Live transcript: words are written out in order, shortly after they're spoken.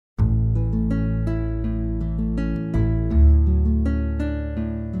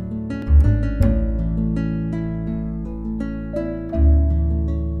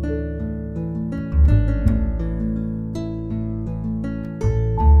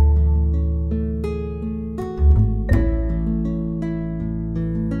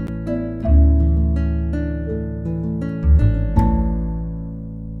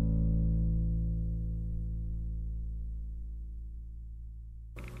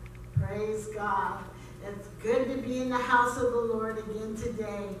Praise God. It's good to be in the house of the Lord again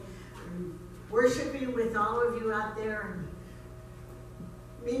today. I'm worshiping with all of you out there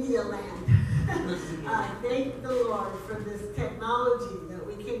in Media Land. Thank the Lord for this technology that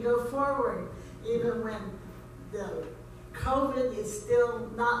we can go forward even when the COVID is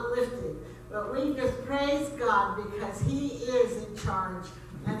still not lifted. But we just praise God because He is in charge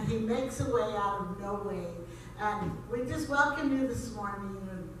and He makes a way out of no way. And we just welcome you this morning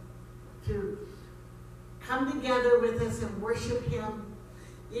to come together with us and worship Him,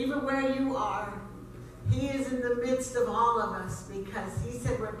 even where you are. He is in the midst of all of us because He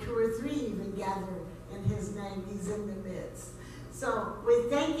said where 2 or 3 even gather in His name, He's in the midst. So we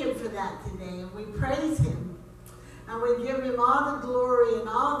thank Him for that today, and we praise Him. And we give Him all the glory and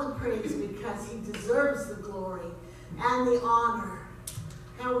all the praise because He deserves the glory and the honor.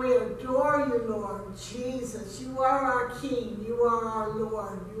 And we adore you, Lord Jesus. You are our King. You are our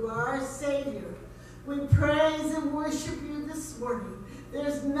Lord. You are our Savior. We praise and worship you this morning.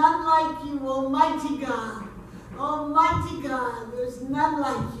 There's none like you, Almighty God. Almighty God, there's none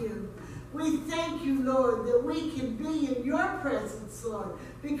like you. We thank you, Lord, that we can be in your presence, Lord,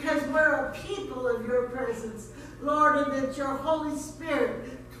 because we're a people of your presence, Lord, and that your Holy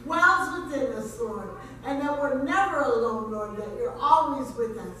Spirit dwells within us, Lord, and that we're never alone, Lord, that you're always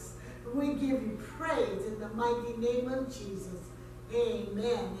with us. We give you praise in the mighty name of Jesus.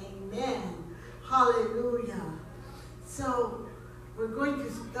 Amen. Amen. Hallelujah. So we're going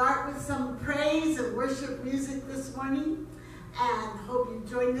to start with some praise and worship music this morning, and hope you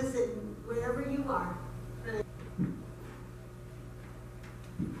join us in wherever you are.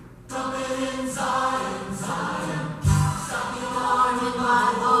 Trumpet in Zion, Zion, sound the alarm in my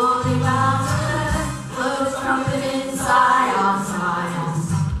holy mountain. Blow the trumpet in Zion, Zion,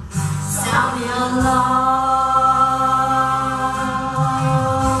 sound the alarm.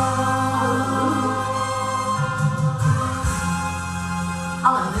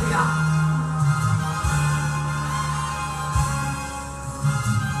 Hallelujah.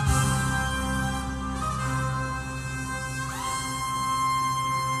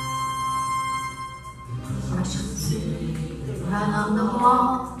 Run on the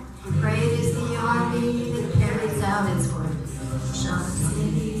wall, great is the army that carries out its word. Shall the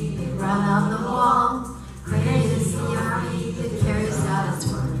city run on the wall, great is the army that carries out its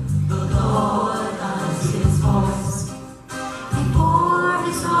word. The Lord utters His voice before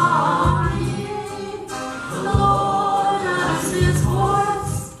His army. The Lord utters His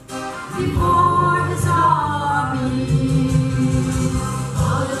voice before His army.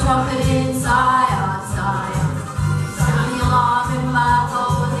 Blow the trumpet in Zion, Zion. In my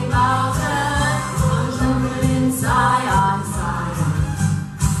holy mountain, blow the trumpet in Zion, Zion,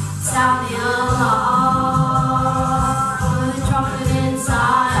 sound the alarm. Blow the trumpet in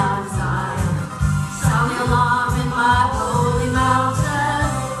Zion, Zion, sound the alarm in my holy mountain.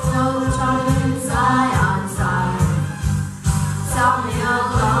 Blow the trumpet in Zion, Zion, sound the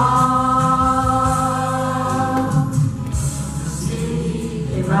alarm. The city,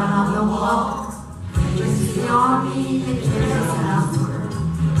 they run on the wall. The army that carries out the word.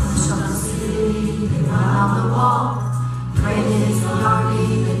 Shall the city they run on the wall? Great is the army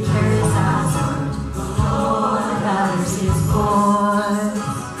that carries out the word. The Lord utters His voice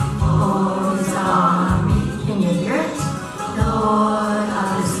before His army. Can you hear it? The Lord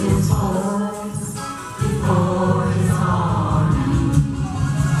utters His voice before His army.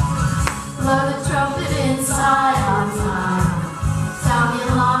 Blow the trumpet in Zion, Zion. Sound the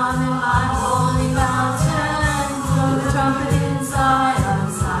alarm in my holy mountain. Trumpet in Zion,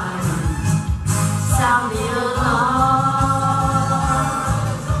 Zion, sound the alarm.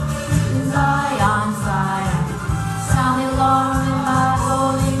 In Zion, Zion, sound the alarm in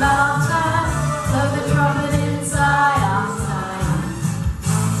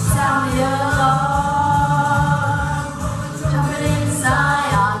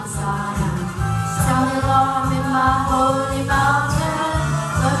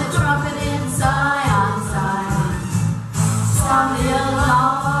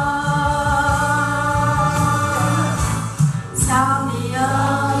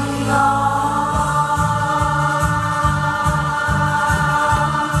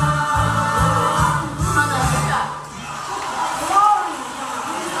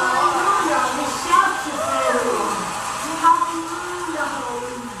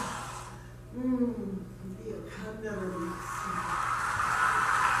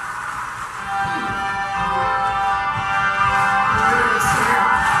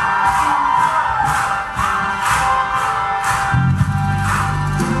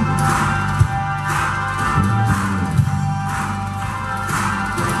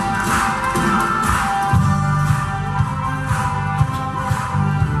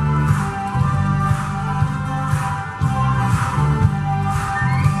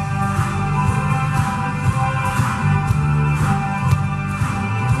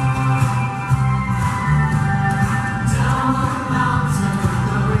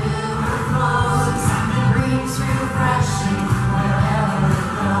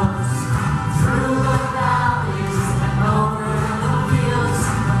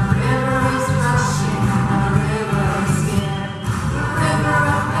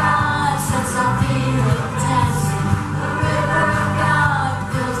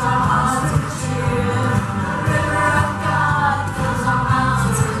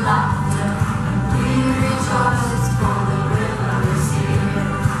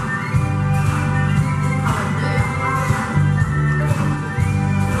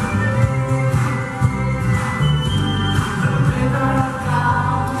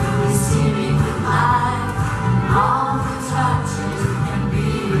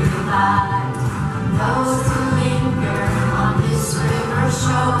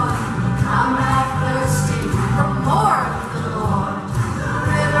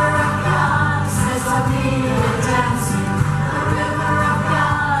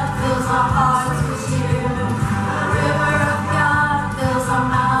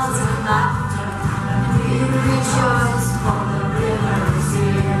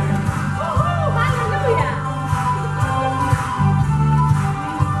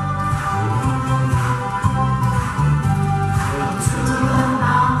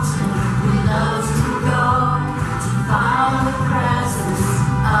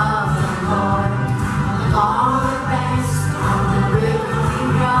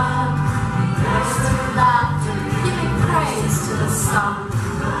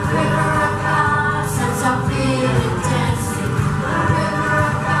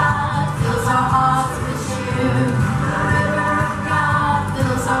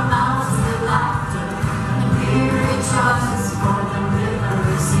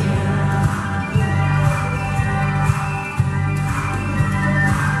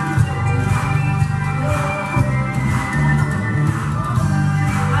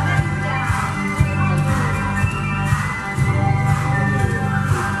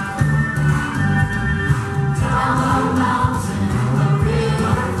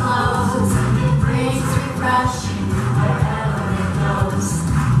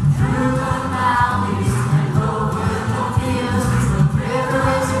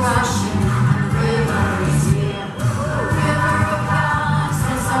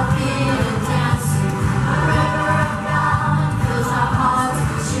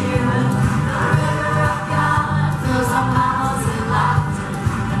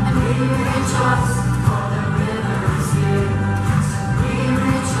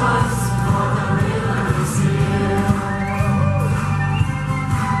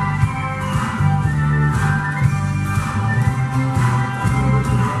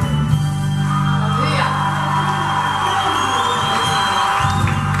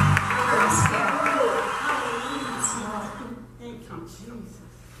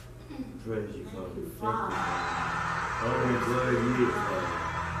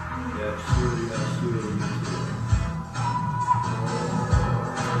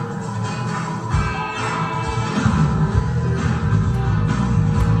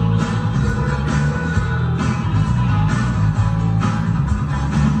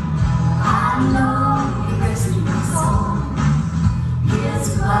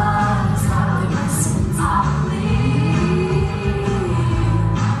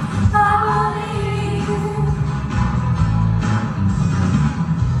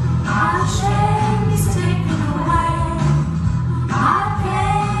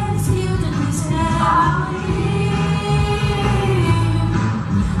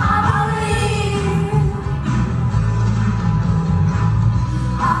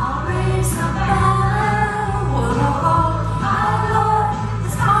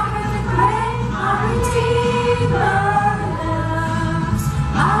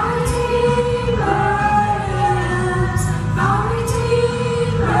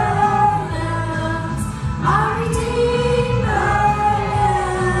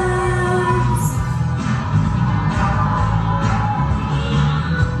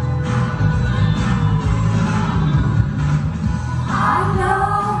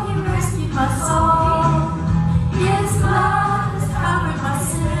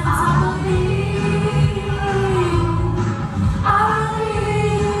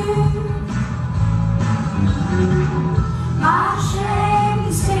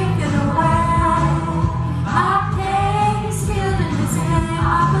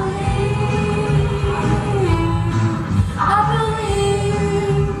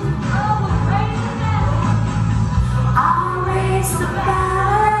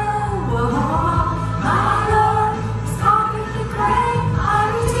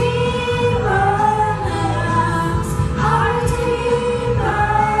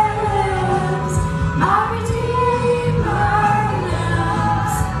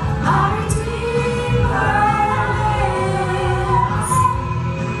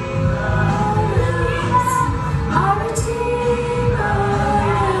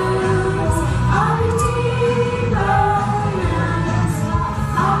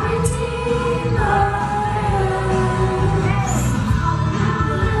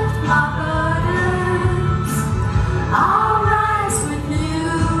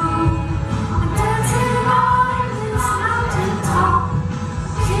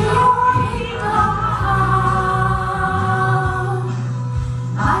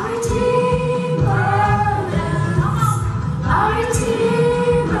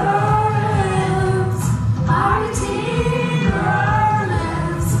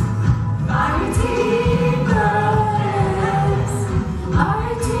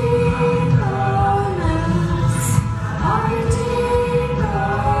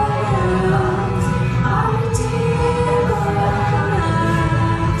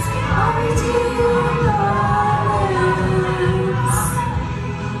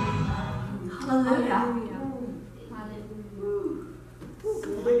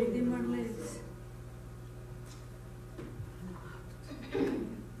Need more legs.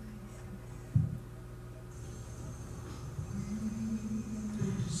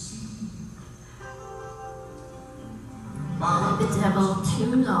 The devil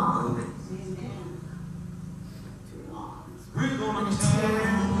too long. We're I'm going going to to tear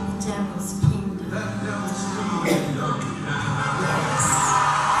the devil's kingdom. that devil's kingdom. Yes.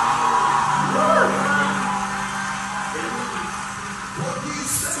 What he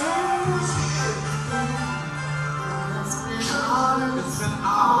said was here. It's been ours. It's been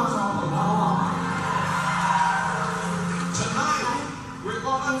ours all along. Tonight, we're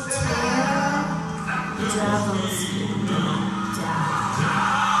going to tear that The devil's kingdom down.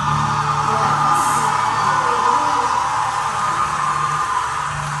 Yes.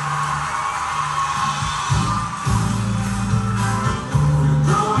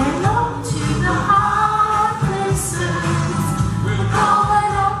 Going up to the high places. We're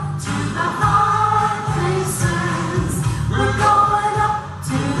going up to the high places. We're going up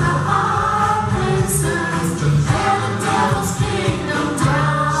to the high places. Tear the devil's kingdom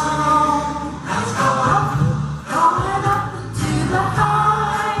down. Let's go up. Going up to the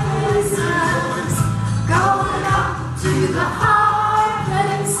high places. Going up to the high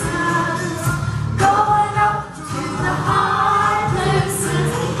places. Going up to the high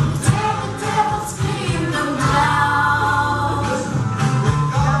places. Tear the devil's kingdom down.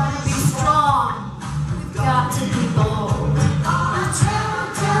 We've got to be strong. We've got to be bold. Tear the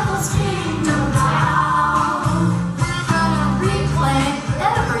devil's kingdom down. We're gonna reclaim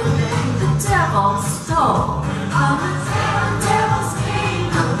everything the devil stole. Gonna tear the devil's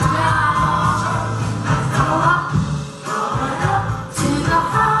kingdom down. Let's go up, going up to the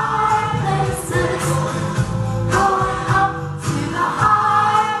high places. Going up to the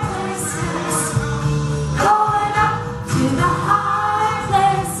high places. Going up to the high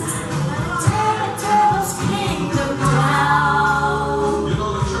places. Tear the devil's kingdom down. You know,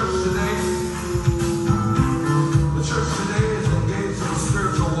 the church today is engaged in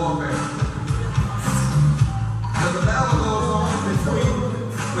spiritual warfare. As the battle goes on between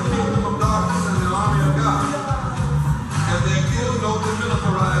the kingdom of darkness and the army of God, and there is no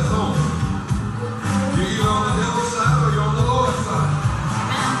demilitarized zone. You're either on the devil's side or you're on the Lord's side.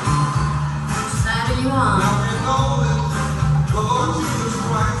 Which side are you on? Now we know that the Lord Jesus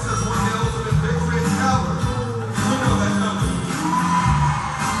Christ has won the ultimate victory at Calvary. We know that number.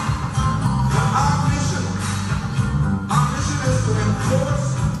 But our mission is to enforce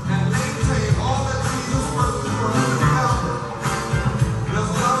and maintain all that Jesus purposed for us at Calvary. There's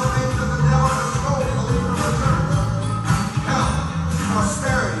a lot of things that the devil has stolen from the church. Health,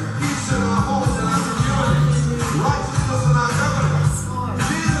 prosperity, peace in our homes and our communities, righteousness in our government.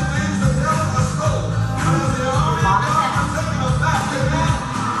 These are things the devil has stolen. But as the army of God is taking them back, amen.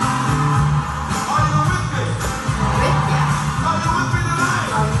 Are you with me? With ya. Are you with me tonight?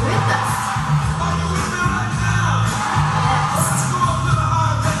 Are you with us? Are you with me right now? Yes. Let's go up to the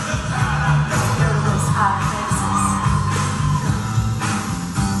high places. Let's go to those high places.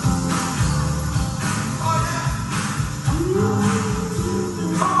 Oh yeah.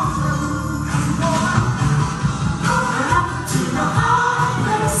 Come on, church. Going up to the high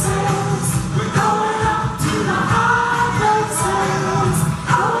places. We're going up to the high places.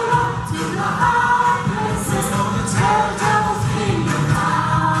 Going up to the high places. Tear the devil's kingdom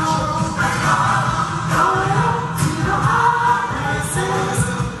down. Going up to the high places.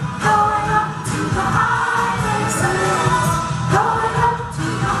 Going up to the high places. Going up to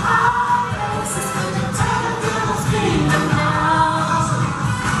the high places. Tear the devil's kingdom down.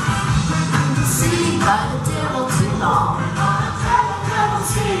 Deceived by the devil too long. Tear the devil's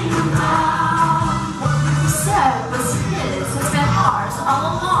kingdom down. What he said was his has been ours all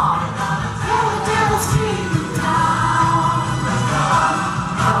along. Tear the devil's kingdom down.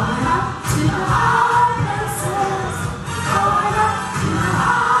 Going up to the high places. Going up to the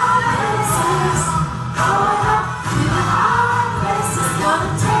high places. Going up to the high places. Gonna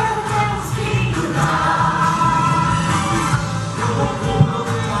tear the devil's kingdom down. We're gonna pull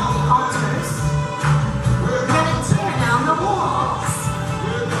down the altars. We're gonna tear down the walls.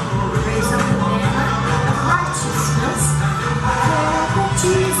 Raise up the banner of righteousness. Declare that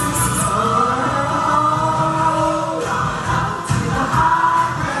Jesus is Lord of all.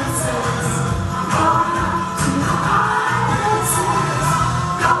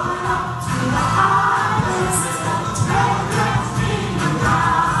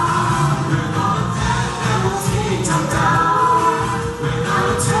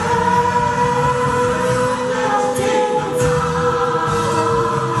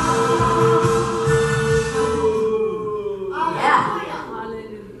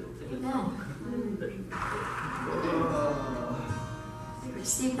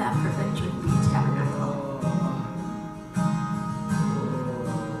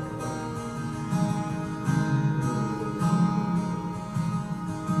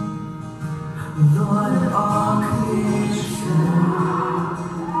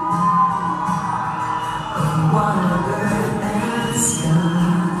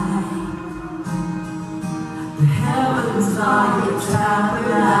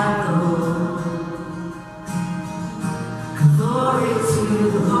 tabernacle. Glory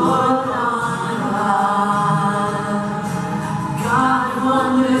to the Lord on high. God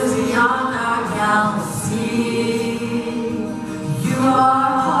wonders beyond our galaxy. You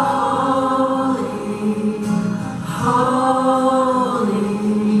are holy, holy.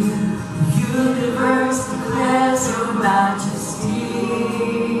 The universe declares your majesty.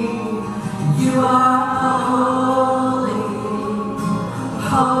 You are holy,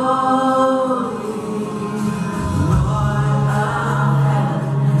 holy.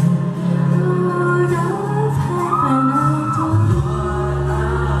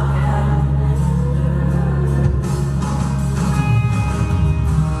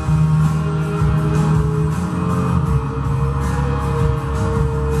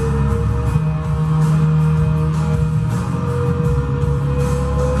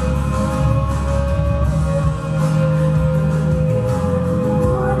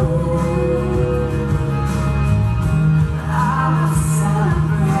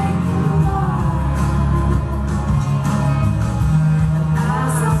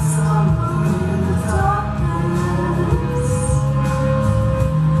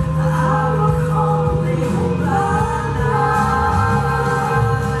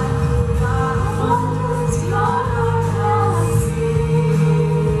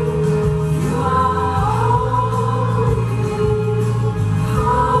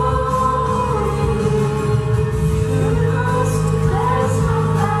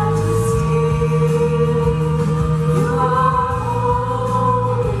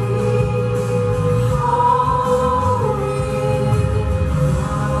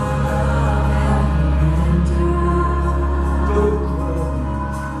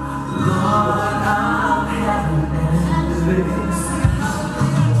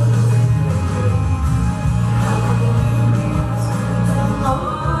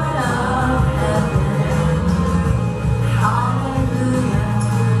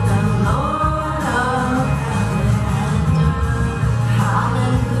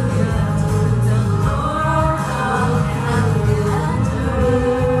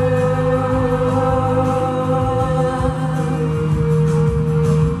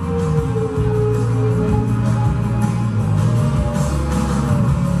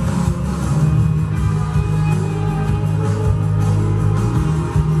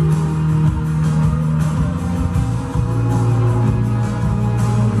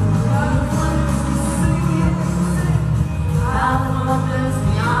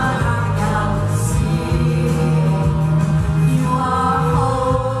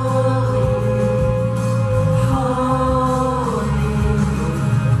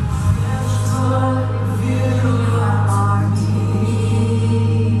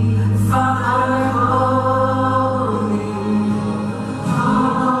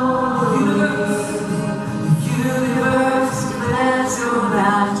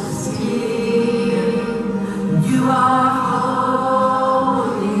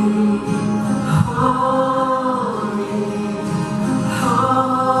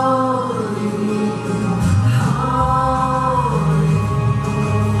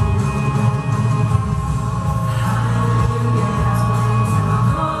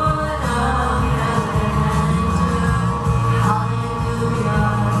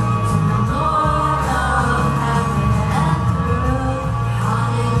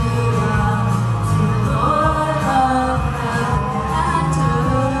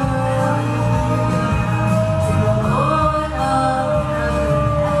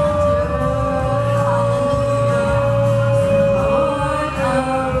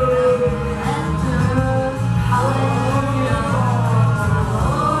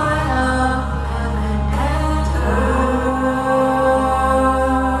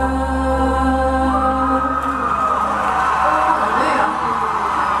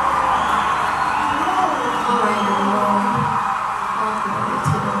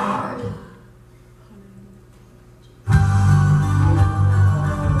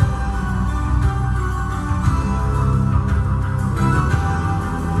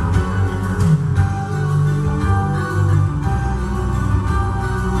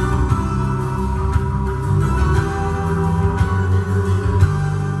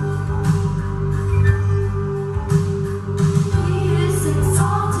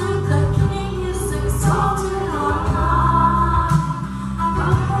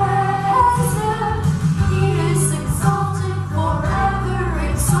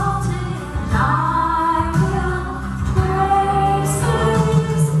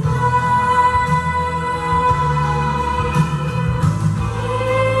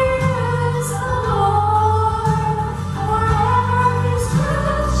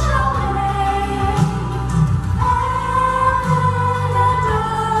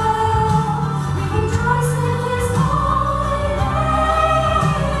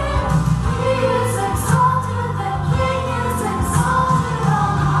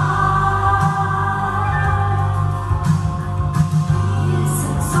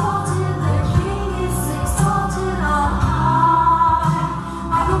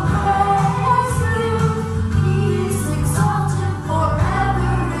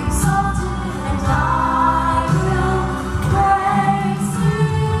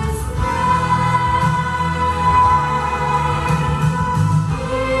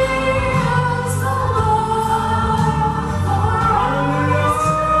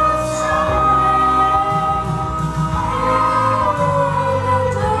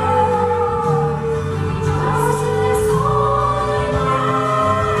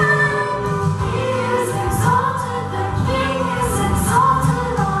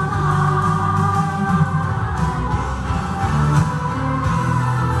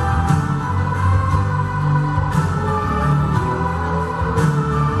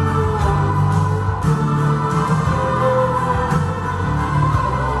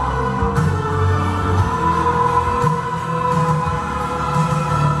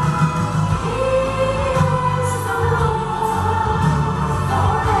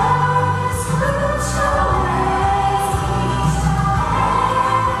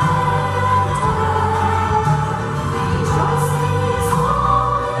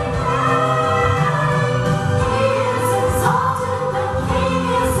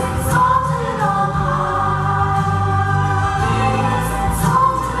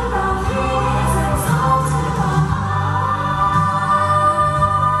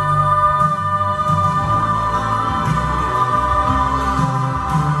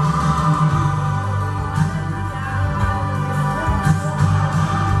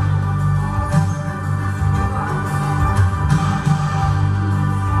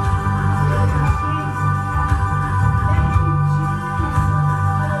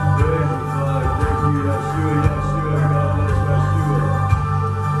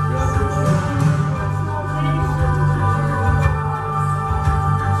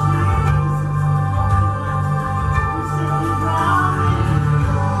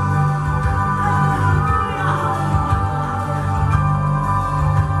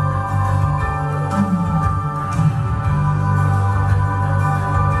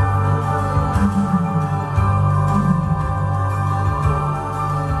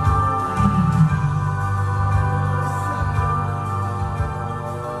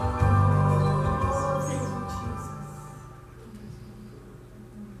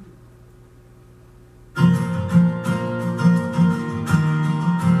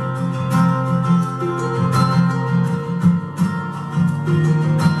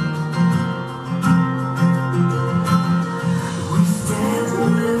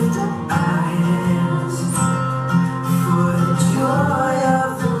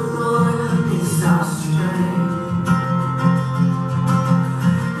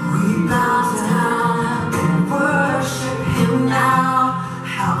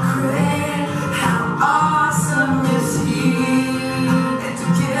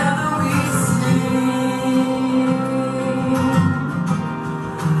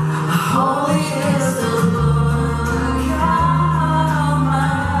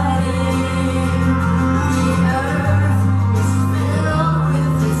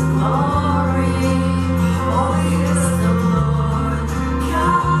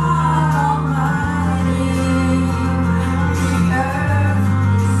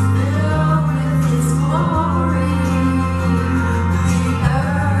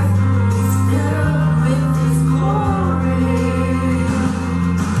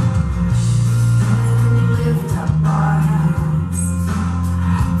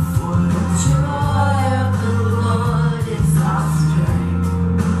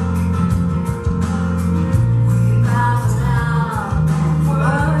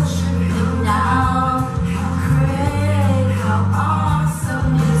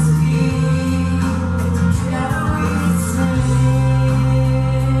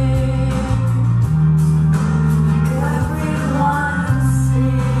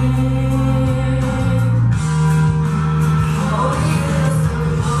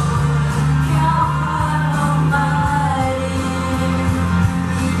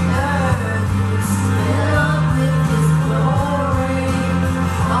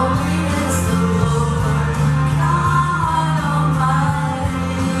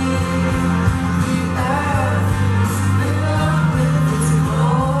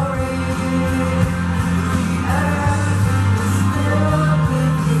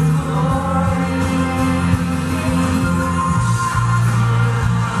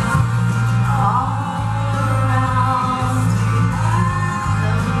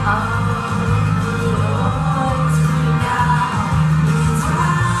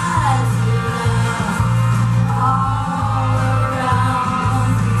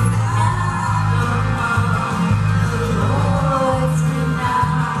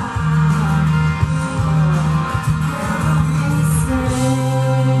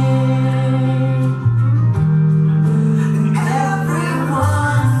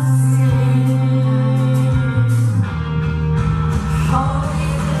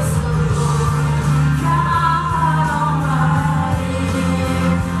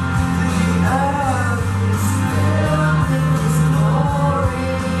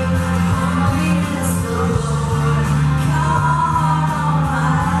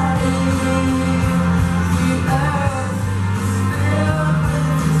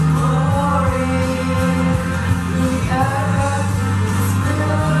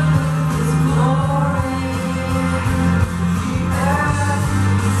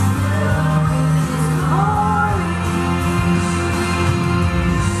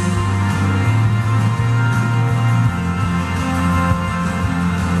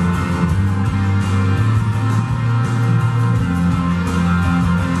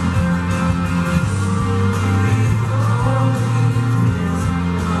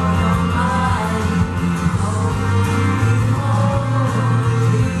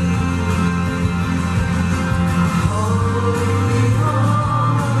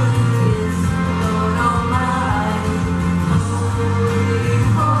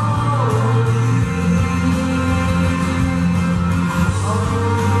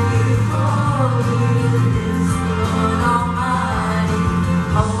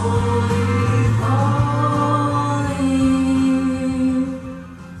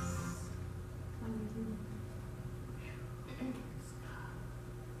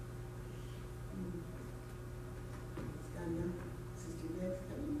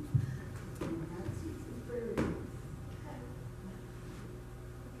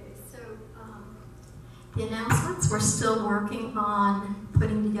 The announcements, we're still working on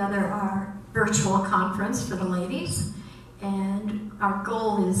putting together our virtual conference for the ladies. And our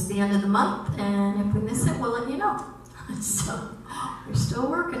goal is the end of the month, and if we miss it, we'll let you know. So we're still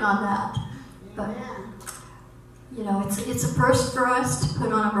working on that. But you know, it's a first for us to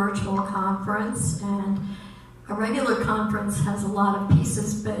put on a virtual conference, and a regular conference has a lot of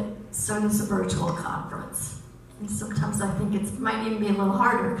pieces, but so does a virtual conference. And sometimes I think it might even be a little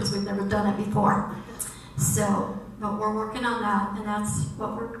harder because we've never done it before. So, but we're working on that, and that's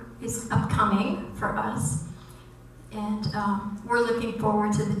what is upcoming for us. And we're looking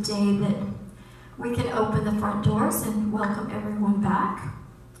forward to the day that we can open the front doors and welcome everyone back.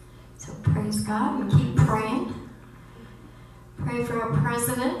 So praise God. We keep praying. Pray for our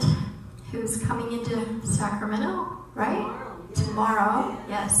president who's coming into Sacramento, right? Tomorrow,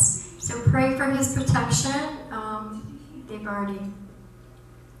 yes. So pray for his protection. They've already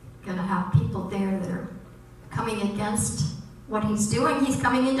going to have people there that are coming against what he's doing. He's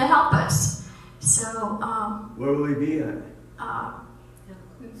coming in to help us. So, where will he be at?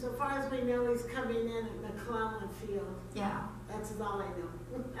 So far as we know, he's coming in at McClellan Field. Yeah. That's all I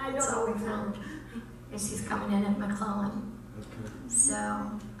know. I don't That's all know we've what's heard. Is he's coming in at McClellan. Okay.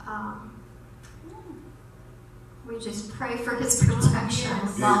 So, we just pray for his protection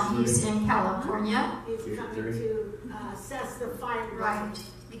while he's in California. He's coming to assess the fire. Right,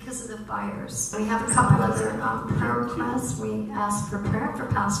 because of the fires. We have a couple other prayer requests. We asked for prayer for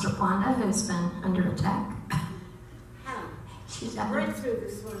Pastor Fonda, who's been under attack. She's at breakthrough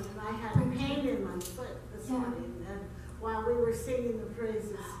this morning. I had pain in my foot this morning, and while we were singing the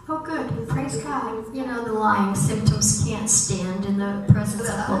praises. Oh, good. Praise God. You know, the lying symptoms can't stand in the presence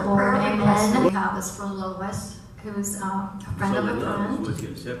of the Lord. Amen. We have is for Lois, who's a friend of a friend.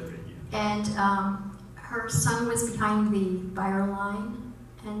 And her son was behind the fire line,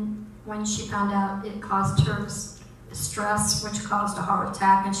 and when she found out, it caused her stress, which caused a heart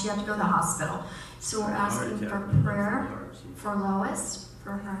attack, and she had to go to the hospital. So we're asking for prayer for Lois,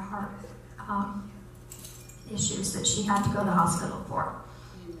 for her heart issues that she had to go to the hospital for.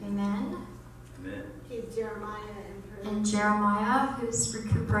 Amen. Amen. Keep Jeremiah in prayer. And Jeremiah, who's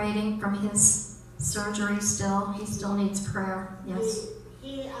recuperating from his surgery still, he still needs prayer. Yes.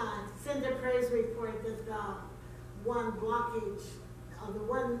 He sent a praise report that the one blockage, the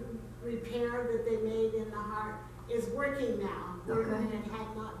one repair that they made in the heart is working now. Okay. And it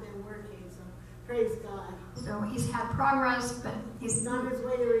had not been working, so praise God. So he's had progress, but he's on his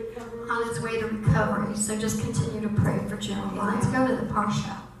way to recovery. On his way to recovery. So just continue to pray for Jeremiah. Let's go to the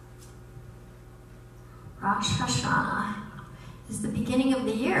Parsha. Rosh Hashanah is the beginning of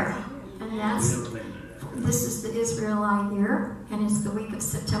the year, and this is the Israelite year, and it's the week of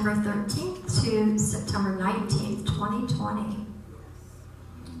September 13th to September 19th, 2020.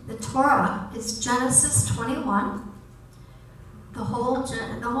 The Torah is Genesis 21, the whole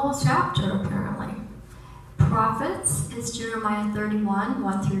chapter apparently. Prophets is Jeremiah 31,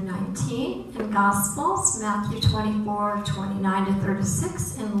 1 through 19, and Gospels, Matthew 24, 29 to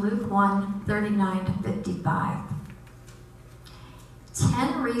 36, and Luke 1, 39 to 55.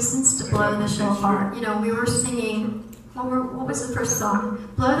 10 reasons to blow the shofar. You know, we were singing, what was the first song?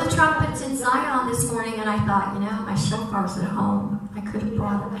 Blow the trumpets in Zion this morning, and I thought, you know, my shofar's at home. I could have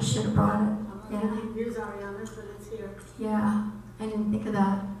brought it. I should have brought it. Yeah. Use Ariana, but it's here. Yeah, I didn't think of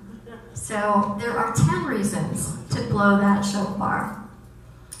that. So there are 10 reasons to blow that shofar.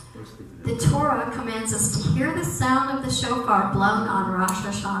 The Torah commands us to hear the sound of the shofar blown on Rosh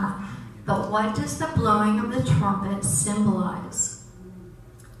Hashanah. But what does the blowing of the trumpet symbolize?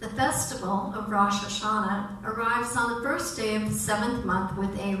 The festival of Rosh Hashanah arrives on the first day of the 7th month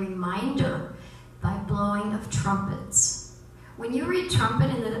with a reminder by blowing of trumpets. When you read trumpet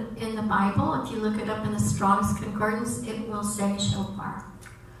in the Bible, if you look it up in the Strong's Concordance, it will say shofar.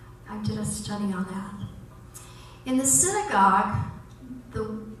 I did a study on that. In the synagogue,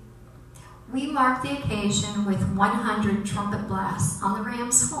 we mark the occasion with 100 trumpet blasts on the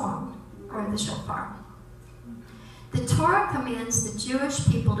ram's horn, or the shofar. The Torah commands the Jewish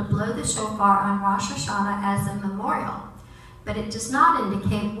people to blow the shofar on Rosh Hashanah as a memorial, but it does not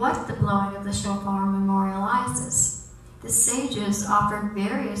indicate what the blowing of the shofar memorializes. The sages offered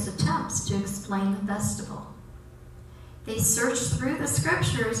various attempts to explain the festival. They searched through the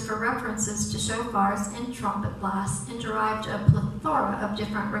scriptures for references to shofars and trumpet blasts and derived a plethora of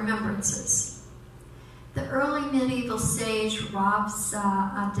different remembrances. The early medieval sage Rav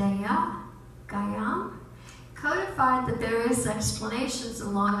Sa'adaya Gayam codified the various explanations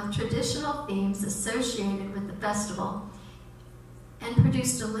along with traditional themes associated with the festival and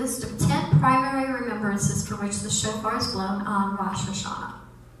produced a list of 10 primary remembrances for which the shofar is blown on Rosh Hashanah.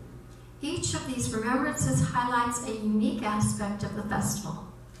 Each of these remembrances highlights a unique aspect of the festival.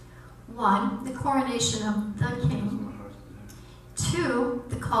 1, the coronation of the king. 2,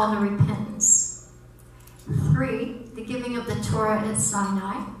 the call to repentance. 3, the giving of the Torah at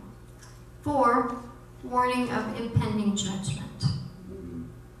Sinai. 4, warning of impending judgment.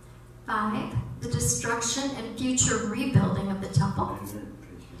 5, the destruction and future rebuilding of the temple.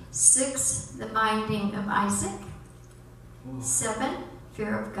 6, the binding of Isaac. 7,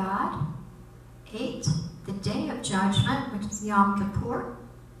 fear of God. 8, the day of judgment, which is Yom Kippur.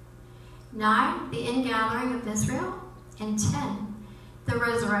 9, the ingathering of Israel. And 10, the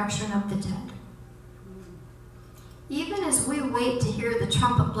resurrection of the dead. Even as we wait to hear the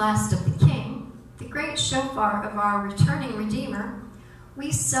trumpet blast of the King, the great shofar of our returning Redeemer,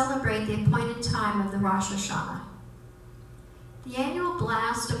 we celebrate the appointed time of the Rosh Hashanah. The annual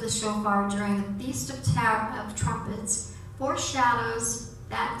blast of the shofar during the Feast of Trumpets foreshadows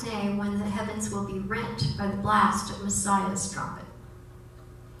that day when the heavens will be rent by the blast of Messiah's trumpet.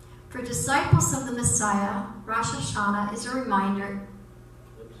 For disciples of the Messiah, Rosh Hashanah is a reminder.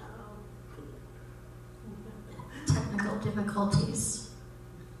 Technical difficulties.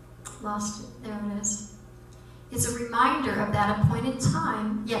 Lost it. There it is. It's a reminder of that appointed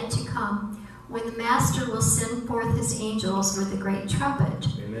time yet to come, when the Master will send forth his angels with a great trumpet.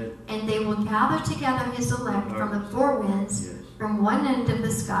 Amen. And they will gather together his elect from the four winds, Yes. from one end of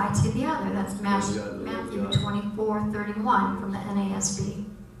the sky to the other. That's Matthew 24:31 from the NASB.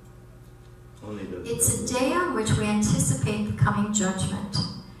 It's a day on which we anticipate the coming judgment,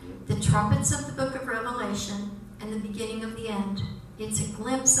 the trumpets of the book of Revelation, and the beginning of the end. It's a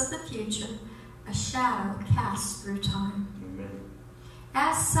glimpse of the future, a shadow cast through time. Amen.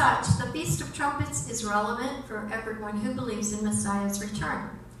 As such, the Feast of Trumpets is relevant for everyone who believes in Messiah's return.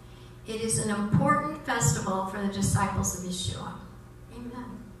 It is an important festival for the disciples of Yeshua.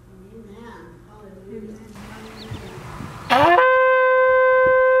 Amen. Amen. Hallelujah.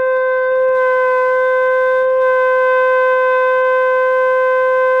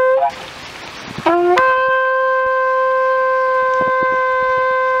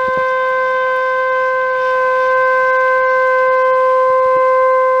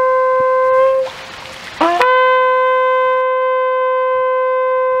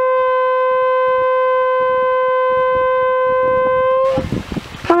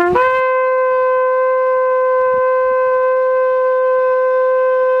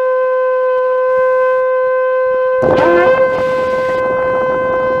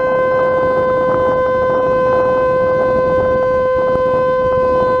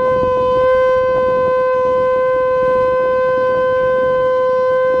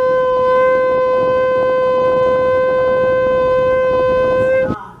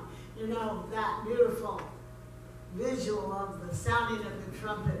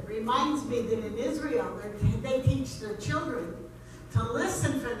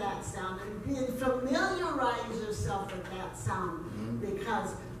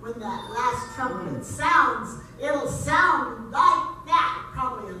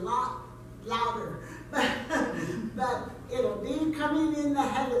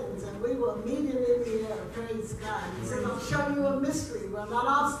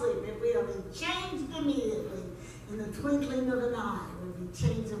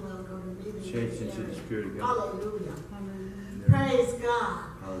 Praise God.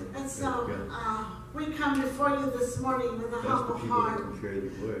 And so we come before you this morning with a humble heart.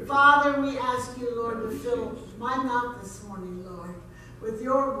 Father, we ask you, Lord, to fill my mouth this morning, Lord, with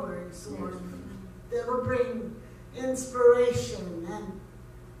your words, Lord, that will bring inspiration and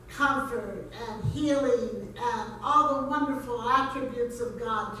comfort and healing and all the wonderful attributes of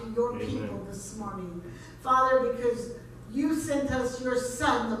God to your people this morning. Father, because you sent us your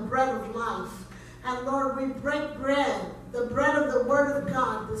Son, the bread of life. And Lord, we break bread, the bread of the Word of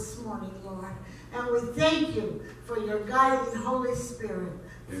God this morning, Lord. And we thank you for your guiding Holy Spirit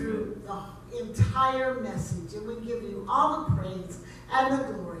through the entire message. And we give you all the praise and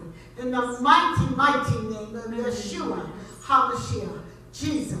the glory. In the mighty, mighty name of Yeshua HaMashiach,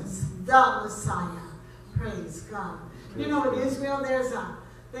 Jesus, the Messiah. Praise God. You know, in Israel, there's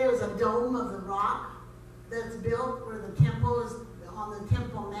a dome of the rock that's built where the temple is on the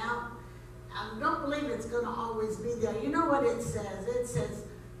Temple Mount. I don't believe it's going to always be there. You know what it says? It says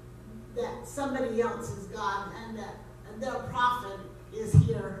that somebody else is God and that their prophet is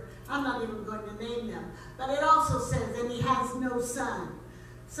here. I'm not even going to name them. But it also says that he has no son.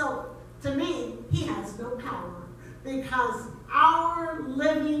 So, to me, he has no power because our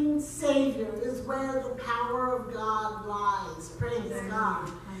living Savior is where the power of God lies. Praise God.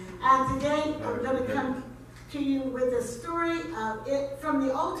 And today, I'm going to come to you with a story of it from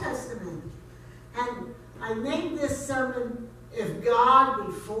the Old Testament. And I named this sermon, If God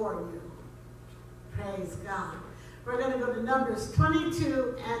Be For You. Praise God. We're going to go to Numbers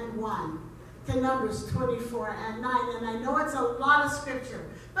 22 and 1 to Numbers 24 and 9. And I know it's a lot of scripture,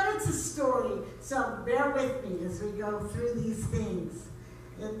 but it's a story. So bear with me as we go through these things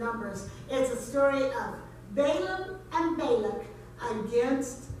in Numbers. It's a story of Balaam and Balak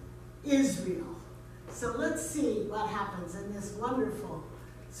against Israel. So let's see what happens in this wonderful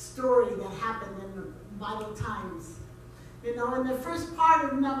story that happened in the Bible times. You know, in the first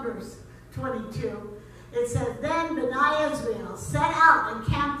part of Numbers 22, it says, Then Bani Israel set out and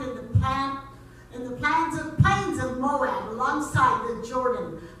camped in the plains of Moab alongside the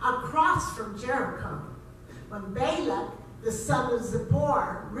Jordan, across from Jericho. When Balak, the son of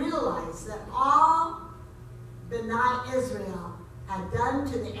Zippor, realized that all Bani Israel had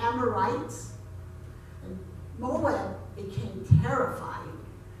done to the Amorites, and Moab became terrified.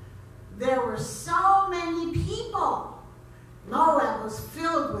 There were so many people. Moab was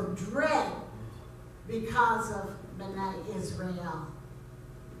filled with dread because of Bani Israel.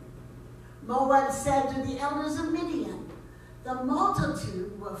 Moab said to the elders of Midian, The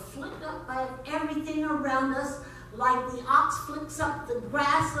multitude will flick up by everything around us like the ox flicks up the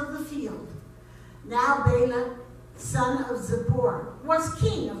grass of the field. Now Balak, son of Zippor, was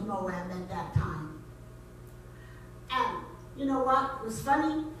king of Moab at that time. And you know what was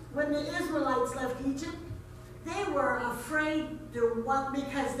funny? When the Israelites left Egypt, they were afraid to walk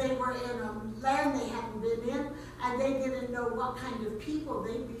because they were in a land they hadn't been in, and they didn't know what kind of people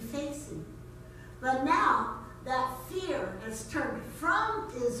they'd be facing. But now that fear has turned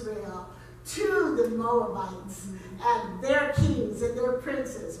from Israel to the Moabites and their kings and their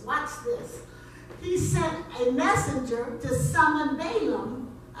princes. Watch this. He sent a messenger to summon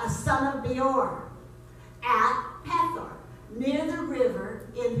Balaam, a son of Beor, at Pethor, near the river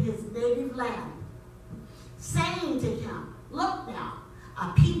in his native land, saying to him, Look now,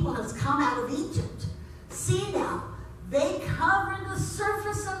 a people has come out of Egypt. See now, they cover the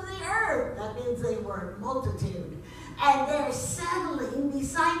surface of the earth. That means they were a multitude. And they're settling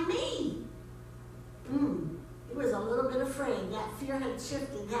beside me. He was a little bit afraid. That fear had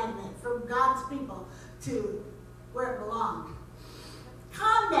shifted, hadn't it, from God's people to where it belonged.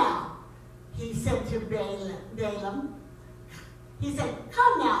 Come now, he said to Balaam. He said,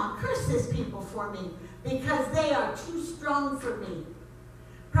 Come now, curse this people for me, because they are too strong for me.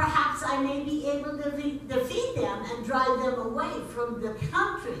 Perhaps I may be able to defeat them and drive them away from the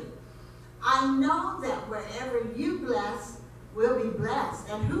country. I know that wherever you bless will be blessed,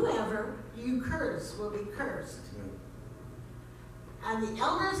 and whoever you curse will be cursed. And the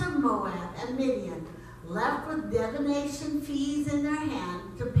elders of Moab and Midian left with divination fees in their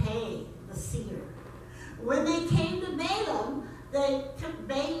hand to pay the seer. When they came to Balaam, they took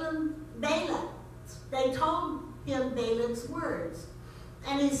Balak. They told him Balak's words.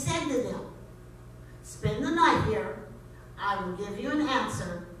 And he said to them, Spend the night here. I will give you an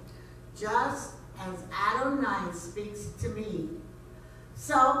answer, just as Adonai speaks to me.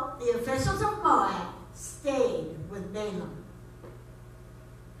 So the officials of Moab stayed with Balaam.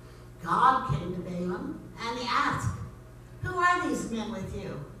 God came to Balaam and he asked, Who are these men with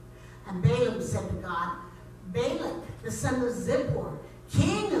you? And Balaam said to God, Balak, the son of Zippor,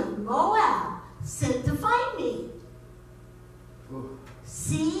 king of Moab, sent to find me.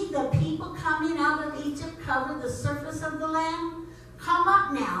 See the people coming out of Egypt cover the surface of the land? Come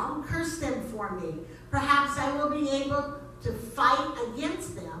up now, curse them for me. Perhaps I will be able to fight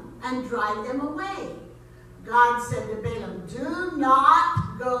against them and drive them away. God said to Balaam, Do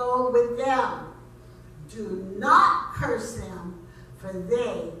not go with them. Do not curse them, for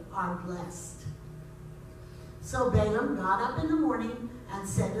they are blessed. So Balaam got up in the morning and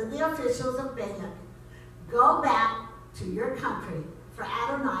said to the officials of Balak, Go back to your country, for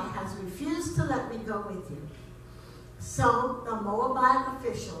Adonai has refused to let me go with you. So the Moabite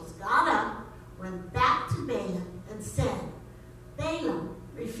officials got up, went back to Balak, and said, Balaam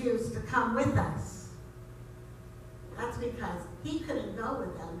refused to come with us. That's because he couldn't go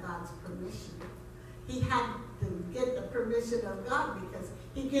without God's permission. He had to get the permission of God because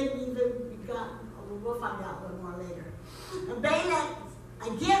he couldn't even be gotten. We'll find out a little more later. And Balak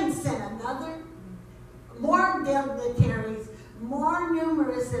again sent more dignitaries, more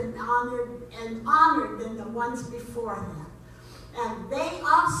numerous and honored than the ones before them. And they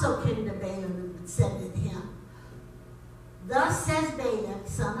also came to Balaam and said to him, Thus says Balak,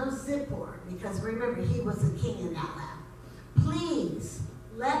 son of Zippor, because remember, he was the king in that land. Please,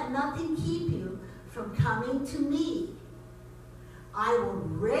 let nothing keep you from coming to me. I will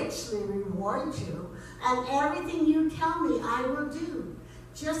richly reward you, and everything you tell me I will do.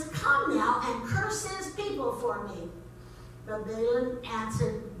 Just come now and curse his people for me. But Balaam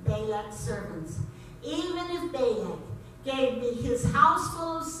answered Balak's servants, even if Balak gave me his house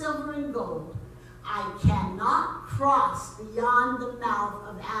full of silver and gold, I cannot cross beyond the mouth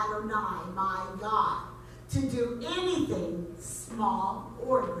of Adonai, my God, to do anything small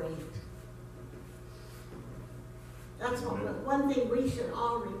or great. That's one thing we should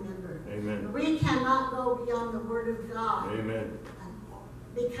all remember. Amen. We cannot go beyond the word of God. Amen.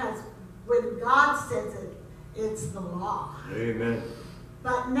 Because when God says it, it's the law. Amen.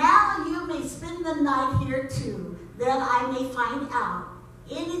 But now you may spend the night here too, that I may find out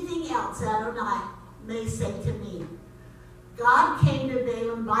anything else Adonai may say to me. God came to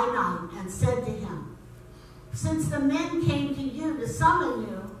Balaam by night and said to him, since the men came to you to summon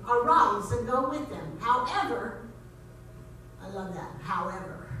you, arise and go with them. However, I love that,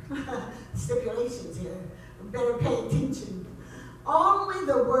 however, stipulations here, better pay attention. Only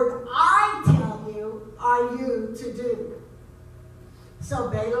the word I tell you are you to do. So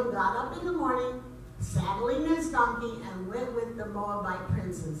Balaam got up in the morning, saddling his donkey, and went with the Moabite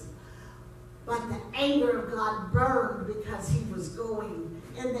princes. But the anger of God burned because he was going.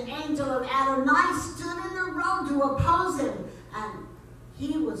 And the angel of Adonai stood in the road to oppose him. And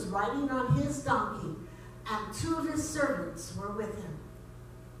he was riding on his donkey, and 2 of his servants were with him.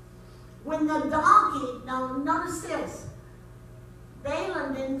 When the donkey, now notice this,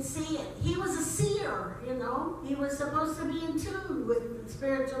 Balaam didn't see it. He was a seer, you know. He was supposed to be in tune with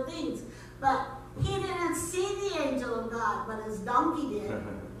spiritual things. But he didn't see the angel of God, but his donkey did.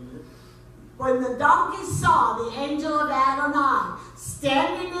 When the donkey saw the angel of Adonai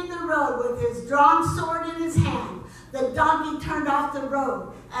standing in the road with his drawn sword in his hand, the donkey turned off the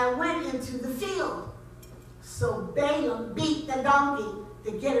road and went into the field. So Balaam beat the donkey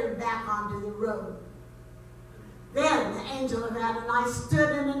to get her back onto the road. Then the angel of Adonai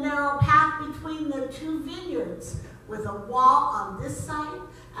stood in a narrow path between the 2 vineyards, with a wall on this side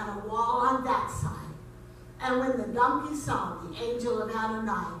and a wall on that side. And when the donkey saw the angel of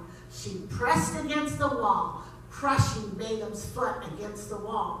Adonai, she pressed against the wall, crushing Balaam's foot against the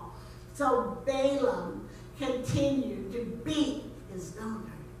wall. So Balaam continued to beat his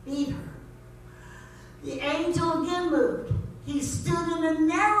daughter, beat her. The angel again moved. He stood in a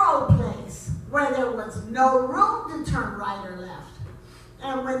narrow place where there was no room to turn right or left.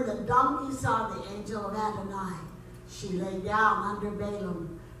 And when the donkey saw the angel of Adonai, she lay down under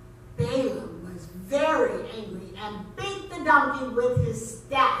Balaam. Balaam was very angry and beat the donkey with his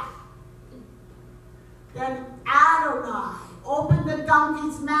staff. Then Adonai opened the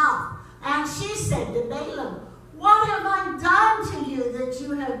donkey's mouth, and she said to Balaam, what have I done to you that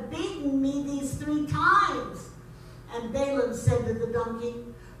you have beaten me these 3 times? And Balaam said to the donkey,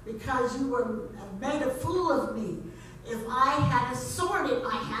 because you have made a fool of me. If I had a sword in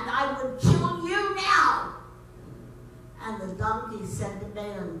my hand, I would kill you now. And the donkey said to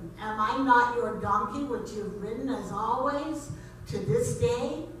Balaam, am I not your donkey which you've ridden as always to this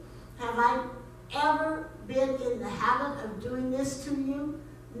day? Have I ever been in the habit of doing this to you?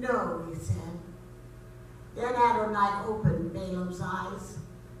 No, he said. Then Adonai opened Balaam's eyes,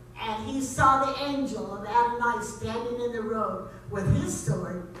 and he saw the angel of Adonai standing in the road with his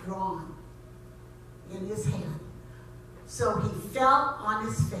sword drawn in his hand. So he fell on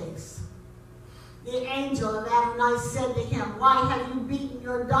his face. The angel of Adonai said to him, why have you beaten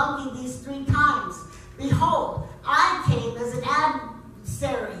your donkey these 3 times? Behold, I came as an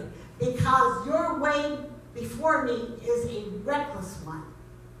adversary, because your way before me is a reckless one.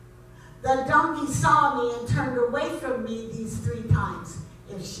 The donkey saw me and turned away from me these 3 times.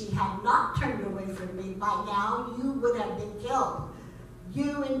 If she had not turned away from me, by now you would have been killed.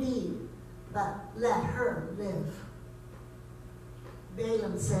 You indeed, but let her live.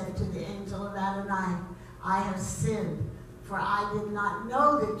 Balaam said to the angel of Adonai, I have sinned, for I did not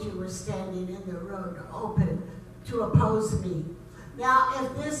know that you were standing in the road open to oppose me. Now,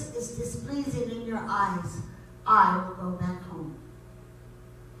 if this is displeasing in your eyes, I will go back home.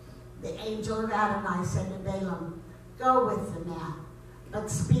 The angel of Adonai said to Balaam, go with the man, but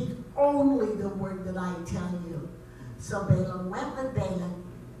speak only the word that I tell you. So Balaam went with Balaam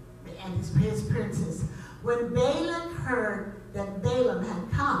and his princes. When Balak heard that Balaam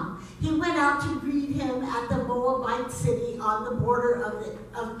had come, he went out to greet him at the Moabite city on the border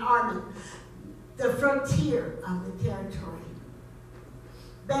of Arnon, the frontier of the territory.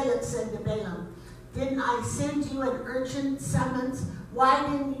 Balak said to Balaam, didn't I send you an urgent summons? Why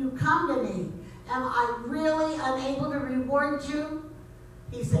didn't you come to me? Am I really unable to reward you?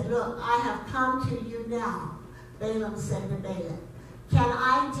 He said, look, I have come to you now. Balaam said to Balak, Can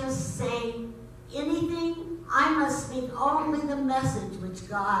I just say anything? I must speak only the message which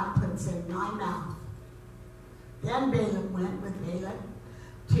God puts in my mouth. Then Balaam went with Balak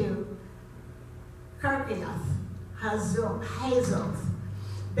to Kirjath Hazoth.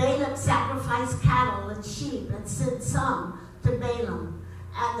 Balak sacrificed cattle and sheep and sent some to Balaam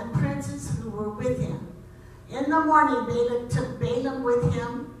and the princes who were with him. In the morning, Balak took Balaam with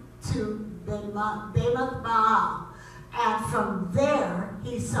him to Bamoth Baal, and from there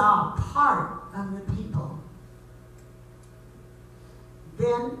he saw part of the people.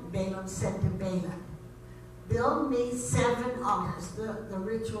 Then Balaam said to Balak, build me 7 altars. The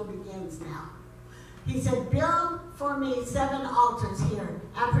ritual begins now. He said, build for me 7 altars here,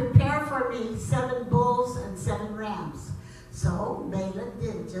 and prepare for me 7 bulls and 7 rams. So Balak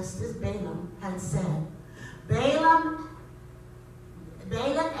did just as Balaam had said. Balak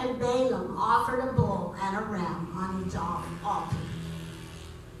and Balaam offered a bull and a ram on each altar.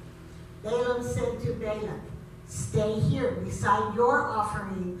 Balaam said to Balak, stay here beside your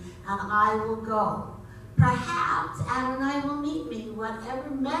offering, and I will go. Perhaps Adonai will meet me. Whatever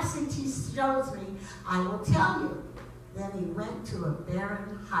message he shows me, I will tell you. Then he went to a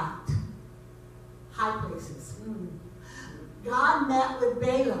barren high places. God met with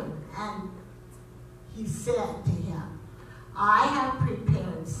Balaam, and he said to him, I have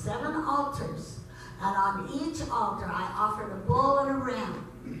prepared 7 altars, and on each altar I offered a bull and a ram.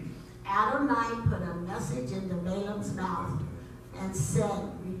 Adonai put a message into Balaam's mouth and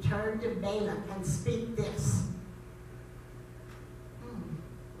said, return to Balak and speak this.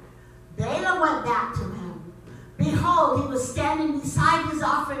 Balaam went back to him. Behold, he was standing beside his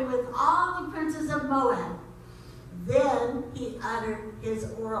offering with all the princes of Moab. Then he uttered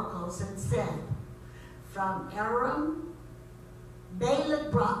his oracles and said, from Aram,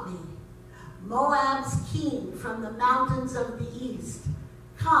 Balak brought me, Moab's king from the mountains of the east.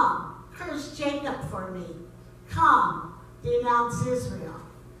 Come, curse Jacob for me. Come, denounce Israel.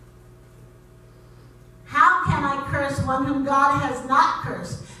 How can I curse one whom God has not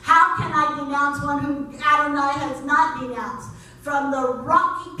cursed? How can I denounce one whom Adonai has not denounced? From the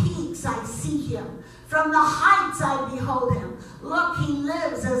rocky peaks I see him. From the heights I behold him. Look, he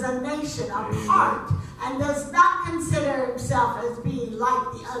lives as a nation apart and does not consider himself as being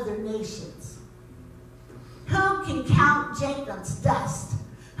like the other nations. Who can count Jacob's dust?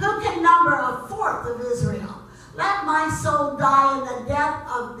 Who can number 1/4 of Israel? Let my soul die in the death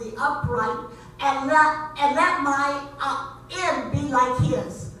of the upright, and let my end be like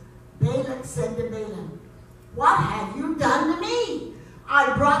his. Balak said to Balaam, what have you done to me?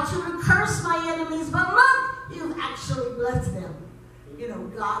 I brought you to curse my enemies, but look, you've actually blessed them. You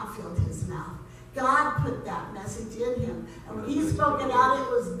know, God filled his mouth. God put that message in him. And when he spoke it out, it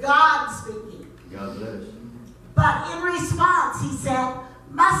was God speaking. God bless. But in response, he said,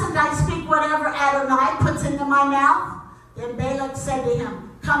 mustn't I speak whatever Adonai puts into my mouth? Then Balak said to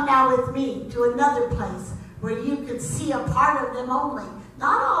him, come now with me to another place where you could see a part of them only.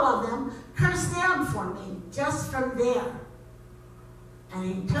 Not all of them. Curse them for me, just from there. And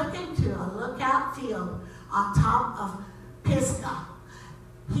he took him to a lookout field on top of Pisgah.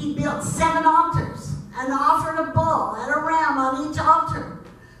 He built 7 altars and offered a bull and a ram on each altar.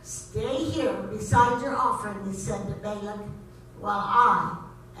 Stay here beside your offering, he said to Balak, while I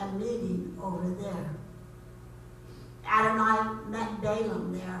am meeting over there. Adonai met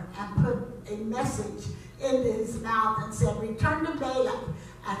Balaam there and put a message into his mouth and said, return to Balak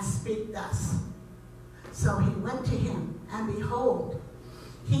and speak thus. So he went to him, and behold,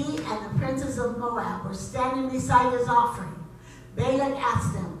 he and the princes of Moab were standing beside his offering. Balak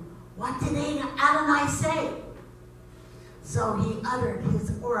asked them, what did Adonai say? So he uttered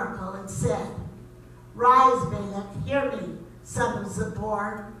his oracle and said, rise, Balak, hear me, son of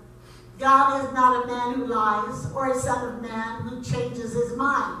Zippor. God is not a man who lies, or a son of man who changes his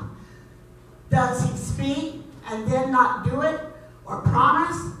mind. Does he speak and then not do it, or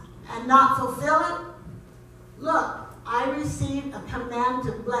promise and not fulfill it? Look, I received a command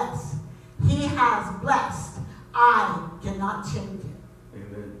to bless. He has blessed. I cannot change it.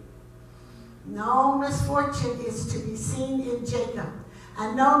 Amen. No misfortune is to be seen in Jacob,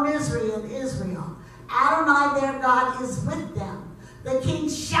 and no misery in Israel. Adonai their God is with them. The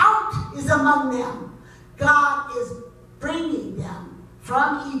king's shout is among them. God is bringing them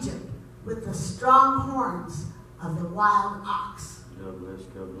from Egypt with the strong horns of the wild ox. God bless,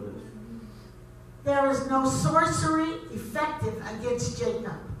 God bless. There is no sorcery effective against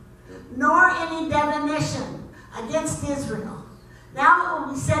Jacob, nor any divination against Israel. Now it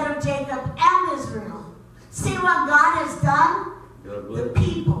will be said of Jacob and Israel, see what God has done? God bless. The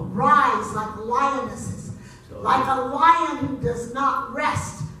people rise like lionesses. like a lion who does not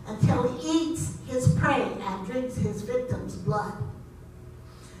rest until he eats his prey and drinks his victim's blood.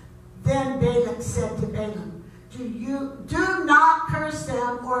 Then Balak said to Balaam, do not curse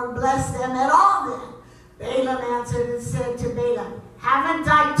them or bless them at all then. Balaam answered and said to Balak, haven't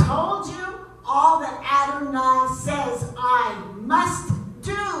I told you all that Adonai says I must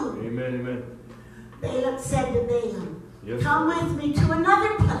do? Amen, amen. Balak said to Balaam, Yes. come with me to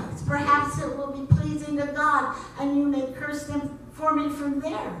another place. Perhaps it will be pleasing to God, and you may curse them for me from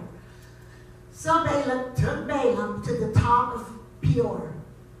there. So Balak took Balaam to the top of Peor,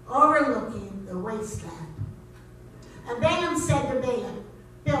 overlooking the wasteland. And Balaam said to Balak,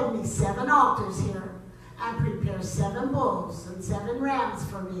 build me 7 altars here, and prepare 7 bulls and 7 rams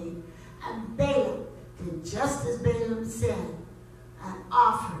for me. And Balak did just as Balaam said, and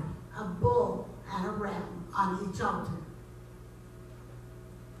offered a bull and a ram on each altar.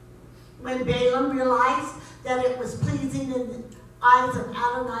 When Balaam realized that it was pleasing in the eyes of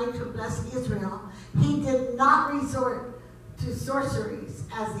Adonai to bless Israel, he did not resort to sorceries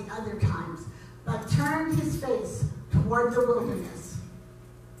as the other times, but turned his face toward the wilderness.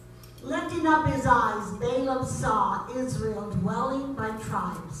 Lifting up his eyes, Balaam saw Israel dwelling by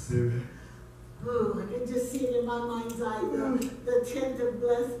tribes. Ooh, I can just see it in my mind's eye, the tent of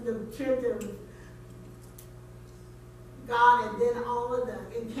blessing, the tent of God, and then all of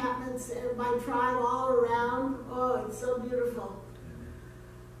the encampments by tribe all around. Oh, it's so beautiful.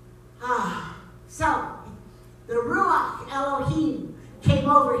 So, the Ruach Elohim came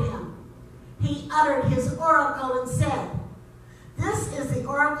over him. He uttered his oracle and said, this is the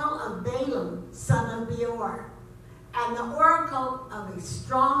oracle of Balaam, son of Beor, and the oracle of a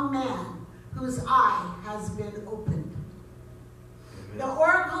strong man whose eye has been opened. Amen. The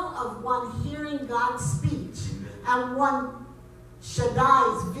oracle of one hearing God's speech, and one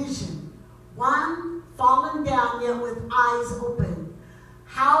Shaddai's vision, one fallen down yet with eyes open.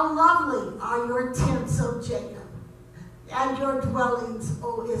 How lovely are your tents, O Jacob, and your dwellings,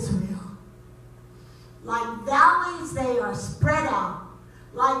 O Israel. Like valleys they are spread out,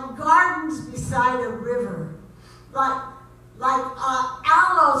 like gardens beside a river, like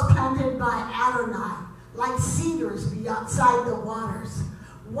aloes planted by Adonai, like cedars beside the waters.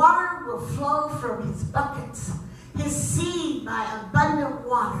 Water will flow from his buckets, his seed by abundant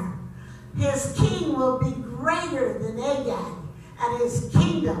water. His king will be greater than Agag, and his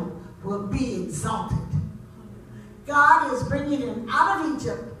kingdom will be exalted. God is bringing him out of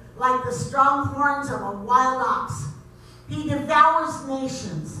Egypt like the strong horns of a wild ox. He devours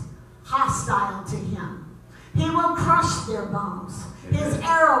nations hostile to him. He will crush their bones. His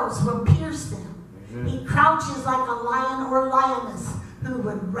arrows will pierce them. He crouches like a lion or lioness who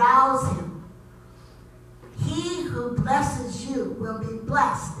would rouse him. He who blesses you will be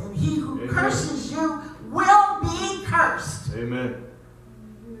blessed, and he who curses you will be cursed. Amen.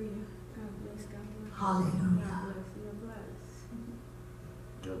 Hallelujah.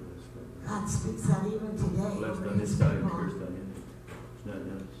 God speaks that even today. Blessed on this side and cursed on the other. It's not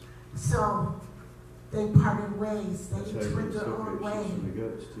nice. So they parted ways. They each went their own way.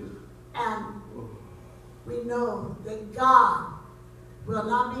 And we know that God will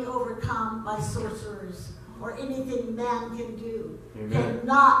not be overcome by sorcerers or anything man can do. Amen.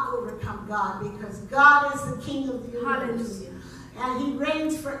 Cannot overcome God, because God is the King of the universe. Hallelujah. And he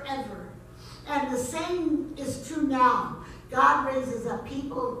reigns forever. And the same is true now. God raises up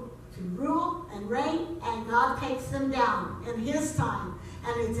people to rule and reign, and God takes them down in his time.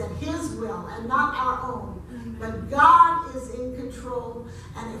 And it's at his will and not our own. Amen. But God is in control,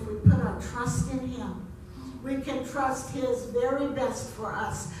 and if we put our trust in him, we can trust his very best for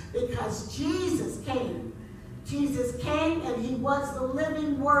us, because Jesus came. Jesus came, and he was the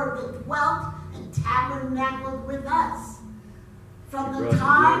living word that dwelt and tabernacled with us. From the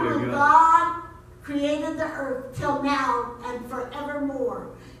time when God created the earth till now and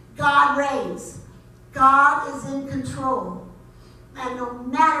forevermore, God reigns. God is in control. And no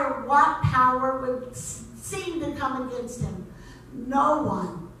matter what power would seem to come against him, no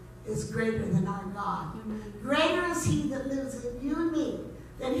one is greater than our God. Greater is he that lives in you and me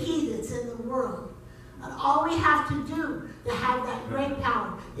than he that's in the world. And all we have to do to have that great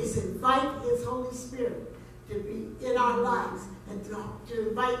power is invite his Holy Spirit to be in our lives, and to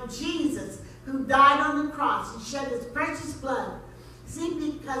invite Jesus, who died on the cross and shed his precious blood. See,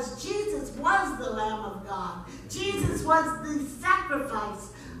 because Jesus was the Lamb of God. Jesus was the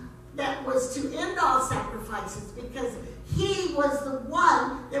sacrifice that was to end all sacrifices, because he was the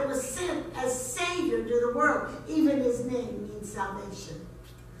one that was sent as Savior to the world. Even his name means salvation.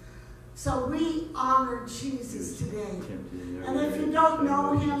 So we honor Jesus today. And if you don't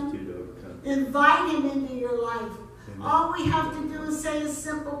know him, Invite him into your life. All we have to do is say a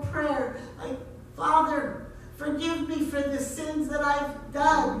simple prayer like, Father, forgive me for the sins that I've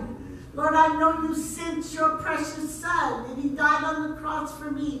done. Lord, I know you sent your precious son and he died on the cross for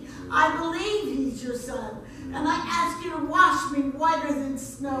me. I believe he's your son. And I ask you to wash me whiter than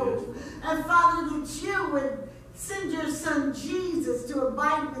snow. And Father, that you would send your son Jesus to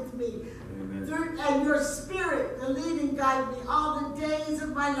abide with me. And your spirit to lead and guide me all the days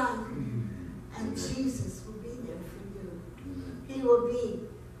of my life. And Jesus will be there for you. He will be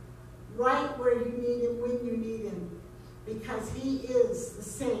right where you need him, when you need him. Because he is the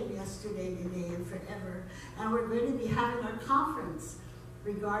same yesterday, today, and forever. And we're going to be having our conference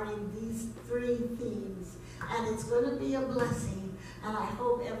regarding these 3 themes. And it's going to be a blessing. And I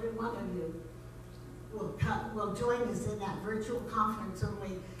hope every one of you will join us in that virtual conference when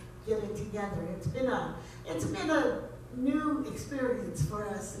we get it together. It's been a new experience for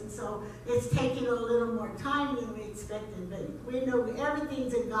us, and so it's taking a little more time than we expected, but we know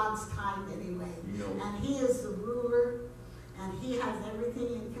everything's in God's time anyway. And he is the ruler, and he has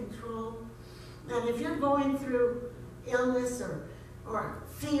everything in control. And if you're going through illness or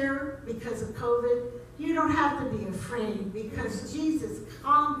fear because of COVID, you don't have to be afraid, because Jesus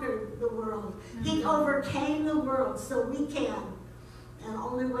conquered the world. He overcame the world, so we can. And the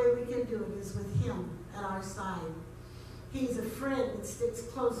only way we can do it is with him at our side. He's a friend that sticks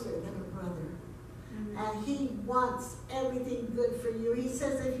closer than a brother. And he wants everything good for you. He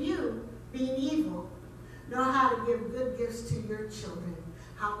says, if you, being evil, know how to give good gifts to your children,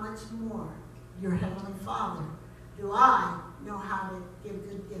 how much more your Heavenly Father do I know how to give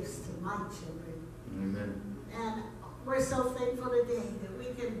good gifts to my children. Amen. And we're so thankful today that we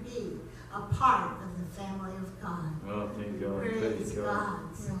can be a part of the family of God. Oh, thank God. Praise God.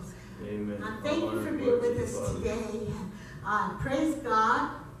 So, amen. Thank you for being with us today. Praise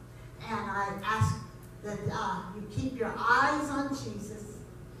God. And I ask that you keep your eyes on Jesus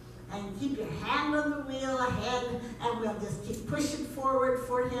and keep your hand on the wheel ahead, and we'll just keep pushing forward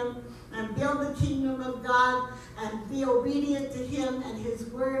for him and build the kingdom of God and be obedient to him and his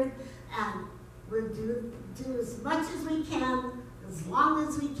word, and we'll do as much as we can, as long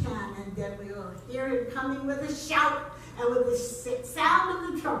as we can, and then we will hear him coming with a shout and with the sound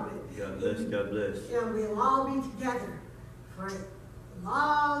of the trumpet. God bless, God bless. And we'll all be together for a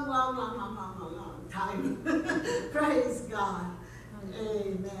long time. Praise God.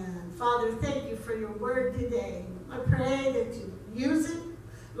 Amen. Father, thank you for your word today. I pray that you use it.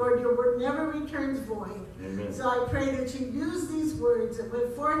 Lord, your word never returns void. Amen. So I pray that you use these words that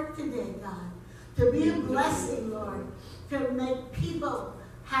went forth today, God, to be a blessing, Lord, to make people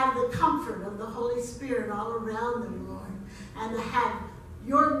have the comfort of the Holy Spirit all around them, Lord, and to have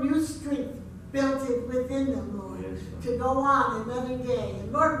your new strength built in within them, Lord, to go on another day.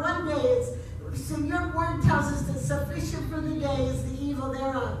 And Lord, one day so your word tells us that sufficient for the day is the evil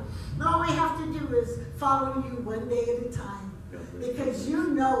thereof. And all we have to do is follow you one day at a time. Because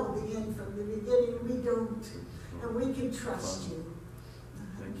you know the end from the beginning. We don't. And we can trust you.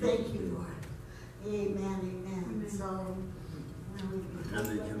 Thank you, Lord. Amen, amen. So,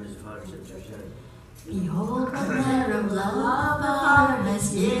 behold, the manner of love the Father has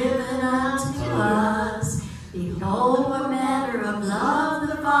given unto us. Behold, what manner of love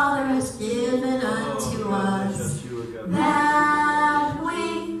the Father has given unto us, that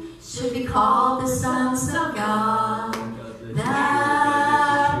we should be called